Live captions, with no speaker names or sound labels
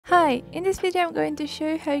Hi, in this video I'm going to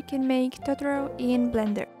show you how you can make Totoro in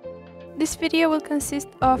Blender. This video will consist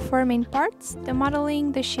of 4 main parts: the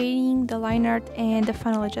modeling, the shading, the line art, and the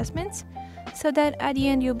final adjustments, so that at the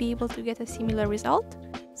end you'll be able to get a similar result.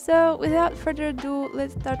 So without further ado,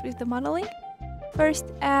 let's start with the modeling. First,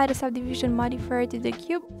 add a subdivision modifier to the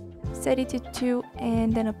cube, set it to 2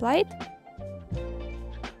 and then apply it.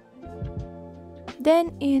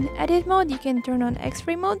 Then in edit mode, you can turn on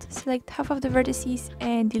X-ray mode, select half of the vertices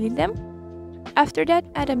and delete them. After that,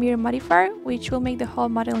 add a mirror modifier, which will make the whole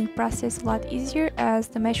modeling process a lot easier as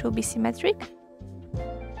the mesh will be symmetric.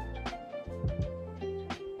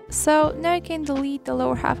 So now you can delete the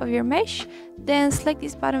lower half of your mesh, then select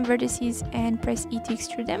these bottom vertices and press E to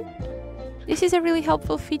extrude them. This is a really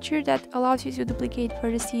helpful feature that allows you to duplicate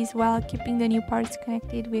vertices while keeping the new parts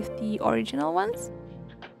connected with the original ones.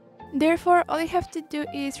 Therefore, all you have to do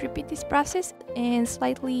is repeat this process and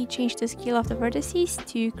slightly change the scale of the vertices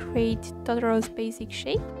to create Totoro's basic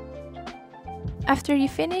shape. After you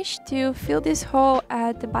finish, to fill this hole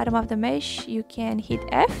at the bottom of the mesh, you can hit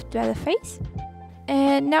F to add a face.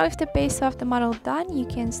 And now with the base of the model done, you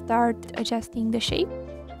can start adjusting the shape.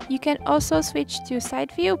 You can also switch to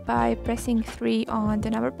side view by pressing 3 on the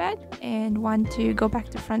number pad and 1 to go back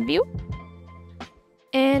to front view.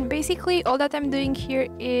 And basically all that I'm doing here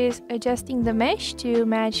is adjusting the mesh to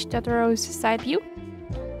match Totoro's side view.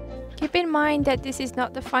 Keep in mind that this is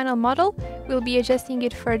not the final model, we'll be adjusting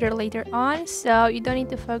it further later on, so you don't need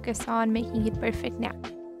to focus on making it perfect now.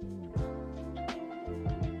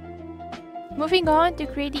 Moving on, to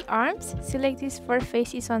create the arms, select these 4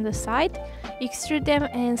 faces on the side, extrude them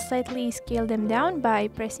and slightly scale them down by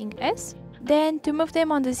pressing S. Then to move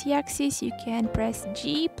them on the Z-axis, you can press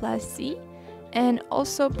G plus Z. And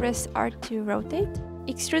also press R to rotate.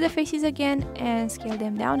 Extrude the faces again and scale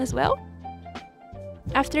them down as well.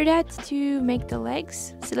 After that, to make the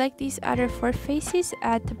legs, select these other 4 faces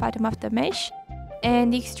at the bottom of the mesh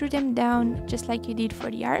and extrude them down just like you did for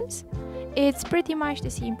the arms. It's pretty much the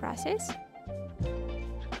same process.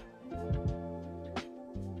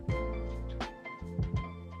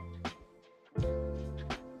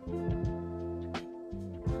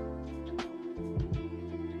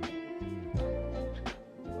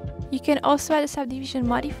 You can also add a subdivision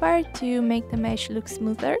modifier to make the mesh look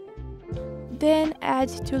smoother. Then add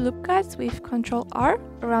 2 loop cuts with Ctrl R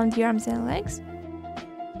around the arms and legs.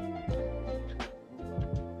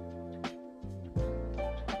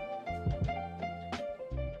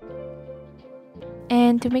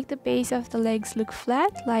 And to make the base of the legs look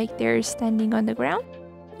flat, like they're standing on the ground,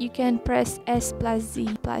 you can press S plus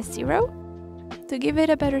Z plus 0. To give it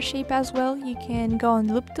a better shape as well, you can go on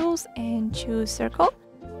Loop Tools and choose Circle,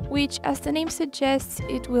 which, as the name suggests,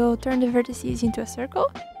 it will turn the vertices into a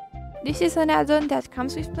circle. This is an add-on that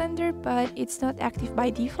comes with Blender, but it's not active by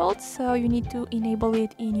default, so you need to enable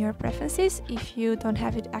it in your preferences if you don't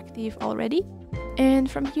have it active already.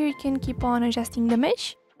 And from here you can keep on adjusting the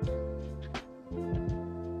mesh.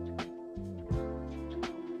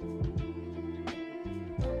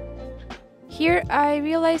 Here I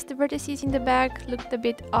realized the vertices in the back looked a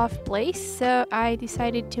bit off place, so I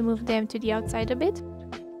decided to move them to the outside a bit.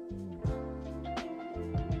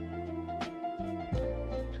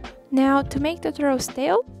 Now, to make Totoro's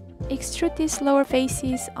tail, extrude these lower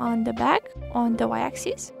faces on the back, on the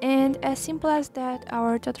y-axis, and as simple as that,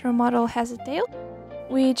 our Totoro model has a tail,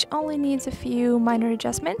 which only needs a few minor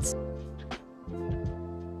adjustments.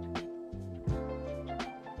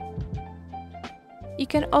 You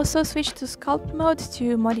can also switch to sculpt mode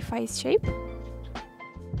to modify its shape.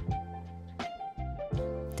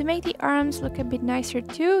 To make the arms look a bit nicer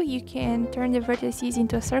too, you can turn the vertices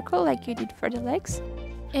into a circle like you did for the legs.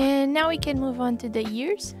 And now we can move on to the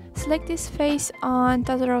ears. Select this face on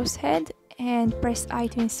Totoro's head and press I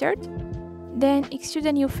to insert. Then extrude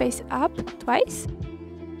a new face up twice.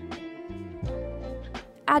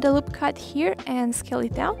 Add a loop cut here and scale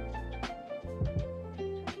it down.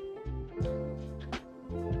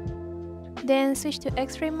 Then switch to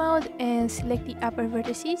X-ray mode and select the upper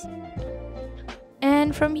vertices.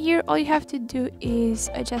 And from here, all you have to do is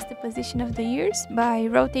adjust the position of the ears by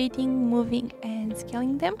rotating, moving, and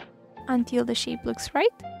scaling them until the shape looks right.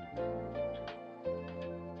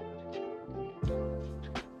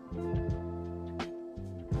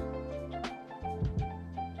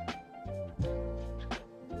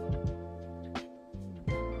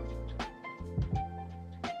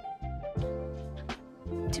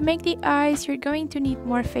 To make the eyes, you're going to need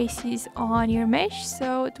more faces on your mesh,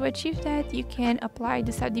 so to achieve that you can apply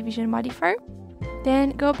the subdivision modifier.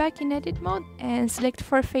 Then go back in edit mode and select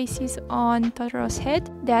 4 faces on Totoro's head,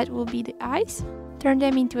 that will be the eyes. Turn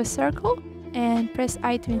them into a circle and press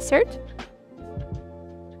I to insert.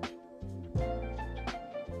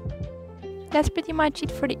 That's pretty much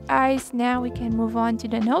it for the eyes. Now we can move on to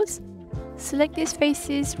the nose. Select these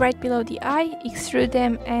faces right below the eye, extrude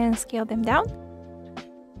them and scale them down.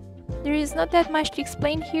 There is not that much to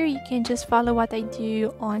explain here, you can just follow what I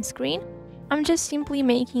do on screen. I'm just simply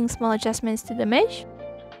making small adjustments to the mesh.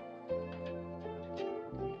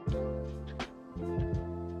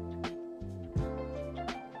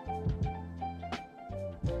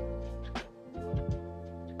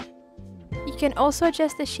 You can also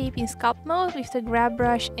adjust the shape in sculpt mode with the grab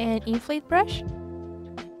brush and inflate brush.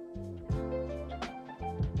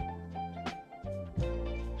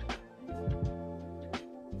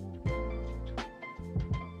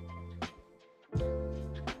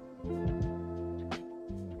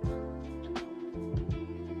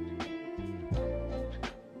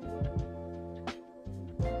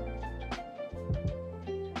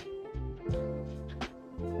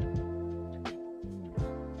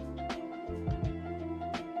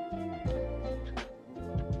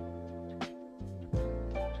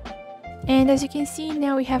 And as you can see,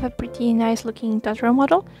 now we have a pretty nice looking Totoro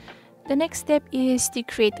model. The next step is to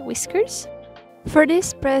create the whiskers. For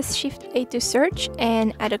this, press Shift A to search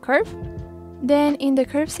and add a curve. Then in the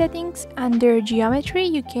curve settings, under geometry,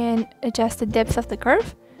 you can adjust the depth of the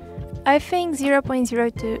curve. I think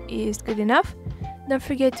 0.02 is good enough. Don't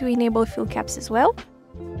forget to enable fill caps as well.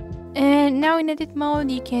 And now in edit mode,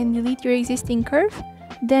 you can delete your existing curve.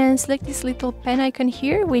 Then select this little pen icon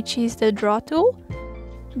here, which is the draw tool.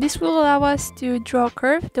 This will allow us to draw a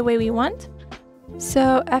curve the way we want.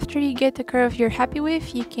 So after you get the curve you're happy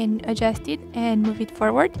with, you can adjust it and move it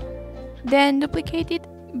forward. Then duplicate it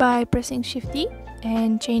by pressing Shift D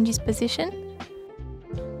and change its position.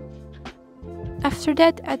 After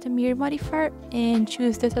that, add the mirror modifier and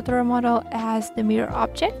choose the Totoro model as the mirror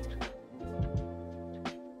object.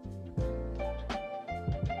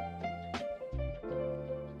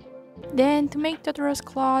 Then to make Totoro's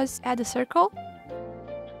claws, add a circle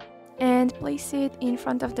and place it in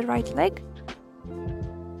front of the right leg.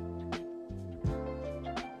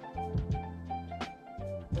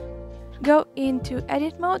 Go into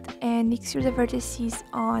edit mode and extrude the vertices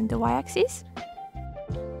on the y-axis.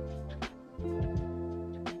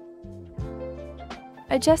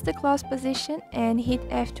 Adjust the claw's position and hit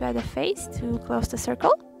F to add a face to close the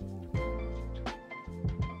circle.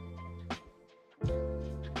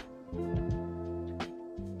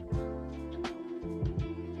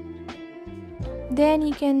 Then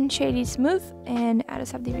you can shade it smooth and add a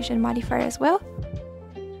subdivision modifier as well.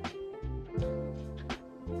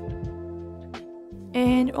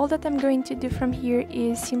 And all that I'm going to do from here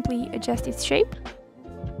is simply adjust its shape.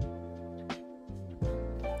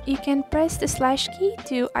 You can press the slash key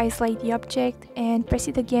to isolate the object and press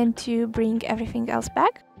it again to bring everything else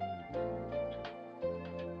back.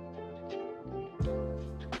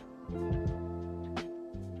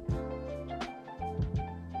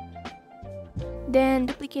 Then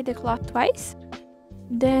duplicate the claw twice.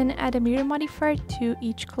 Then add a mirror modifier to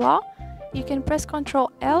each claw. You can press Ctrl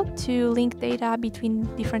L to link data between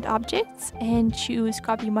different objects and choose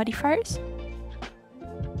copy modifiers.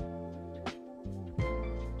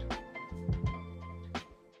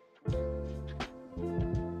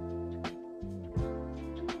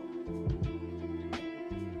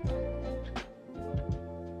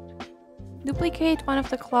 Duplicate one of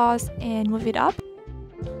the claws and move it up.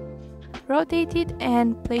 Rotate it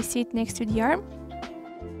and place it next to the arm.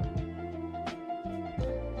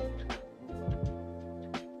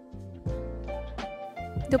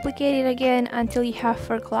 Duplicate it again until you have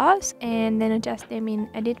 4 claws and then adjust them in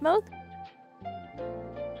edit mode.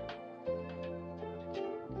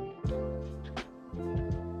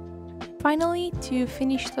 Finally, to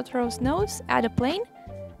finish Totoro's nose, add a plane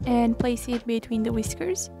and place it between the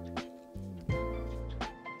whiskers.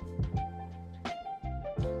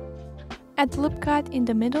 Add the loop cut in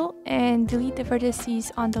the middle and delete the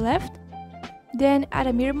vertices on the left. Then add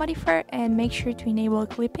a mirror modifier and make sure to enable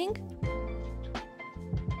clipping.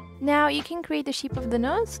 Now you can create the shape of the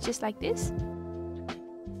nose just like this.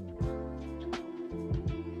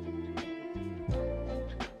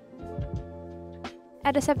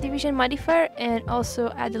 Add a subdivision modifier and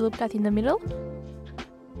also add the loop cut in the middle.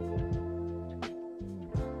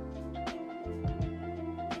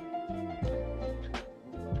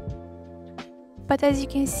 But as you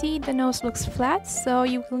can see, the nose looks flat, so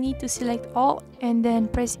you will need to select all and then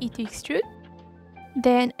press E to extrude.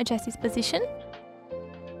 Then adjust its position.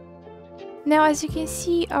 Now as you can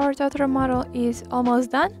see, our Totoro model is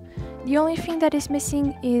almost done. The only thing that is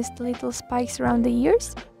missing is the little spikes around the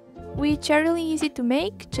ears. which are really easy to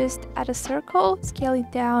make. Just add a circle, scale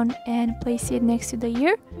it down, and place it next to the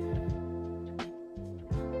ear.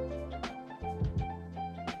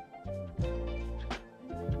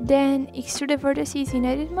 Then extrude the vertices in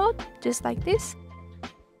edit mode, just like this.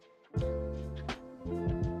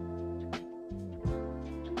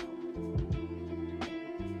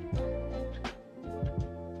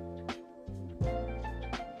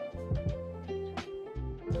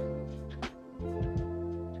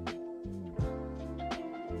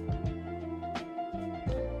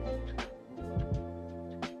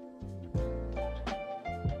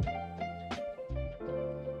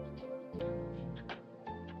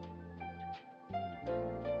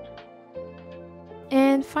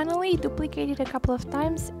 And finally, duplicate it a couple of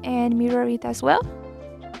times and mirror it as well.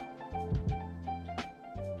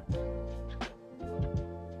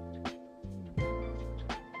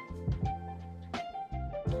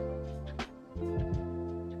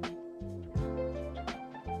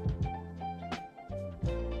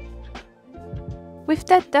 With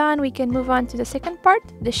that done, we can move on to the second part,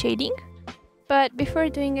 the shading. But before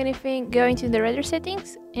doing anything, go into the render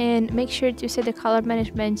settings and make sure to set the color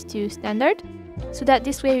management to standard, so that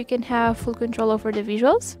this way we can have full control over the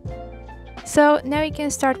visuals. So now we can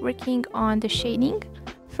start working on the shading.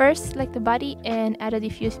 First, select the body and add a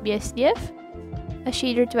diffuse BSDF, a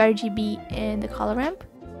shader to RGB, and the color ramp.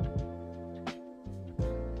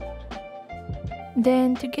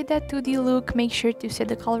 Then to get that 2D look, make sure to set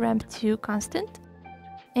the color ramp to constant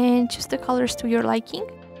and choose the colors to your liking.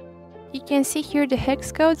 You can see here the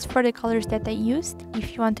hex codes for the colors that I used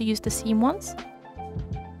if you want to use the same ones.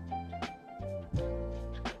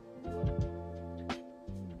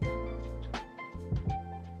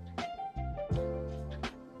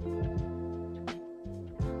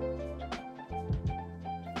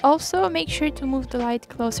 Also, make sure to move the light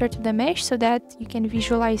closer to the mesh so that you can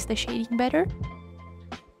visualize the shading better.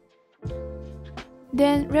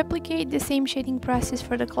 Then replicate the same shading process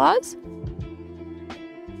for the claws.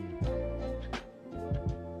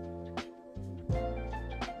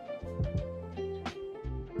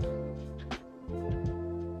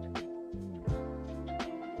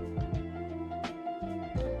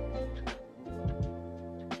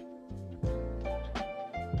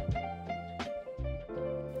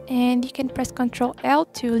 And you can press Ctrl L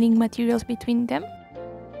to link materials between them.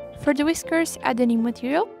 For the whiskers, add a new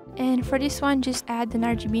material, and for this one just add an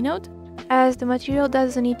RGB node, as the material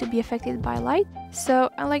doesn't need to be affected by light, so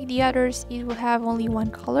unlike the others, it will have only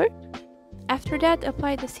one color. After that,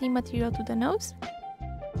 apply the same material to the nose.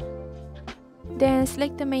 Then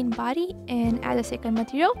select the main body and add a second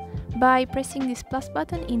material by pressing this plus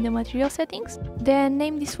button in the material settings. Then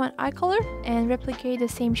name this one eye color and replicate the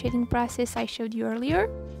same shading process I showed you earlier.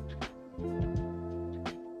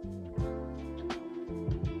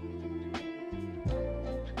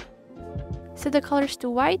 Set the colors to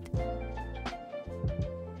white.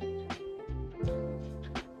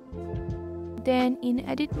 Then in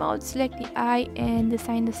edit mode, select the eye and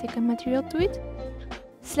assign the second material to it.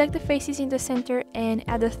 Select the faces in the center and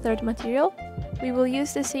add a third material. We will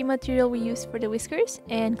use the same material we used for the whiskers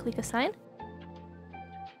and click assign.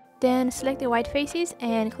 Then select the white faces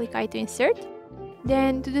and click eye to insert.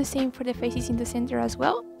 Then do the same for the faces in the center as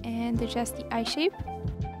well and adjust the eye shape.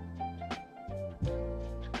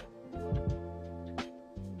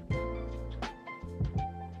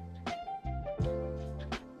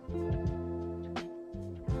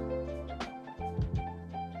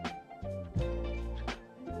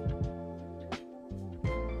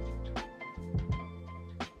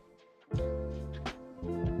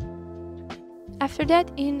 After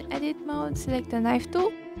that, in edit mode, select the knife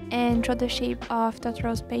tool and draw the shape of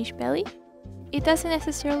Totoro's beige belly. It doesn't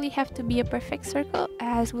necessarily have to be a perfect circle,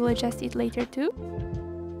 as we'll adjust it later too.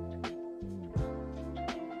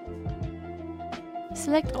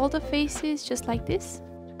 Select all the faces just like this.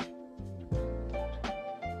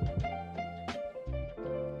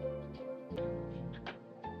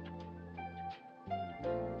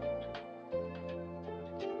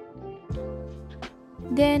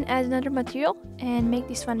 Then add another material and make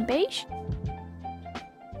this one beige.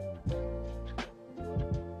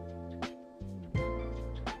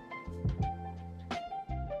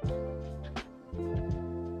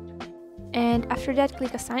 And after that,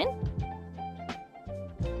 click assign.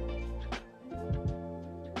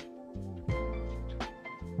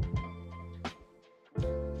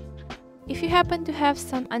 If you happen to have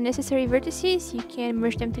some unnecessary vertices, you can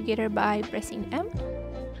merge them together by pressing M.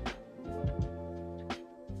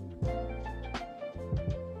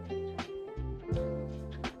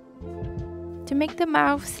 To make the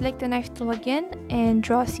mouth, select the knife tool again and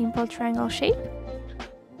draw a simple triangle shape.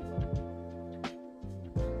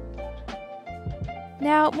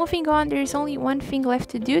 Now moving on, there is only one thing left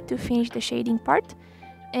to do to finish the shading part,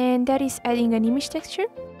 and that is adding an image texture.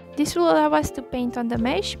 This will allow us to paint on the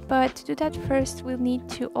mesh, but to do that first we'll need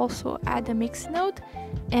to also add a mix node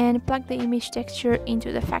and plug the image texture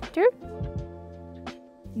into the factor.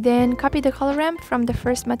 Then copy the color ramp from the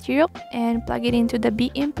first material and plug it into the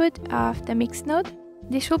B input of the mix node.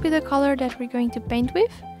 This will be the color that we're going to paint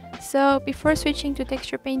with. So before switching to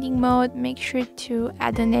texture painting mode, make sure to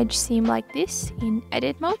add an edge seam like this in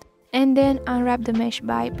edit mode, and then unwrap the mesh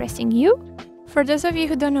by pressing U. For those of you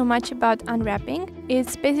who don't know much about unwrapping,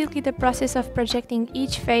 it's basically the process of projecting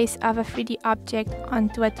each face of a 3D object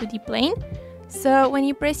onto a 2D plane. So when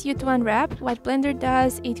you press U to unwrap, what Blender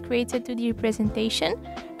does, it creates a 2D representation,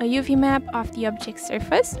 a UV map of the object's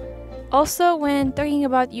surface. Also, when talking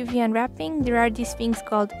about UV unwrapping, there are these things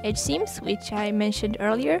called edge seams, which I mentioned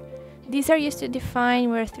earlier. These are used to define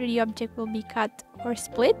where a 3D object will be cut or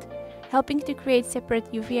split, helping to create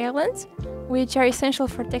separate UV islands, which are essential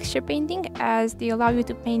for texture painting as they allow you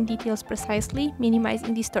to paint details precisely,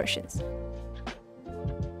 minimizing distortions.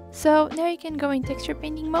 So now you can go in texture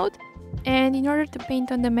painting mode, and in order to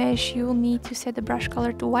paint on the mesh, you will need to set the brush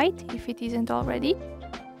color to white if it isn't already.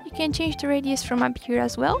 You can change the radius from up here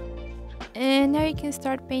as well. And now you can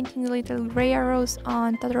start painting the little gray arrows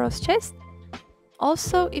on Totoro's chest.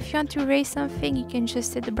 Also, if you want to erase something, you can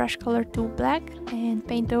just set the brush color to black and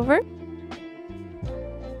paint over.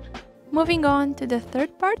 Moving on to the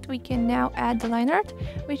third part, we can now add the line art,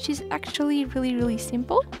 which is actually really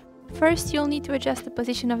simple. First, you'll need to adjust the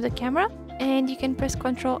position of the camera, and you can press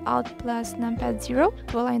Ctrl Alt plus numpad 0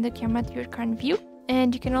 to align the camera to your current view,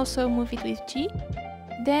 and you can also move it with G.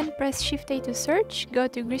 Then press Shift A to search, go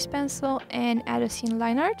to Grease Pencil and add a scene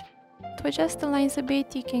line art. To adjust the lines a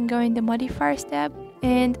bit, you can go in the Modifiers tab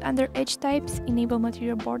and under Edge Types, enable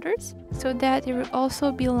Material Borders, so that there will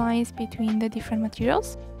also be lines between the different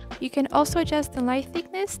materials. You can also adjust the line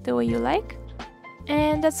thickness the way you like.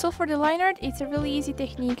 And that's all for the line art. It's a really easy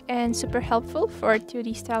technique and super helpful for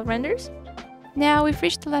 2D style renders. Now we've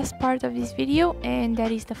reached the last part of this video, and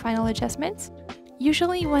that is the final adjustments.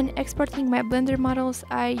 Usually when exporting my Blender models,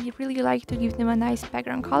 I really like to give them a nice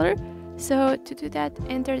background color. So to do that,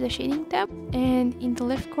 enter the shading tab and in the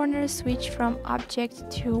left corner switch from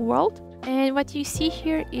object to world. And what you see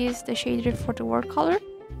here is the shader for the world color.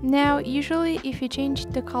 Now usually if you change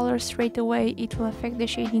the color straight away, it will affect the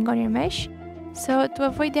shading on your mesh. So to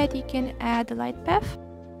avoid that, you can add a light path,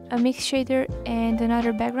 a mix shader and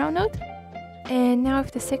another background node. And now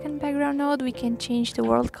with the second background node, we can change the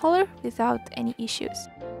world color without any issues.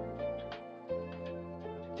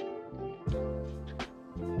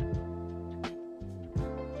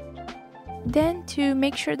 Then to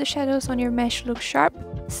make sure the shadows on your mesh look sharp,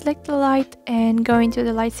 select the light and go into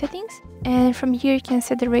the light settings. And from here you can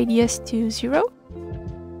set the radius to 0.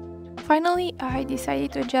 Finally, I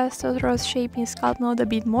decided to adjust Totoro's shape in sculpt mode a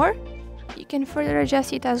bit more. You can further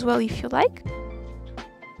adjust it as well if you like.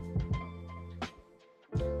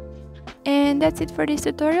 And that's it for this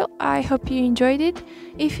tutorial. I hope you enjoyed it.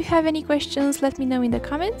 If you have any questions, let me know in the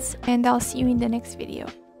comments, and I'll see you in the next video.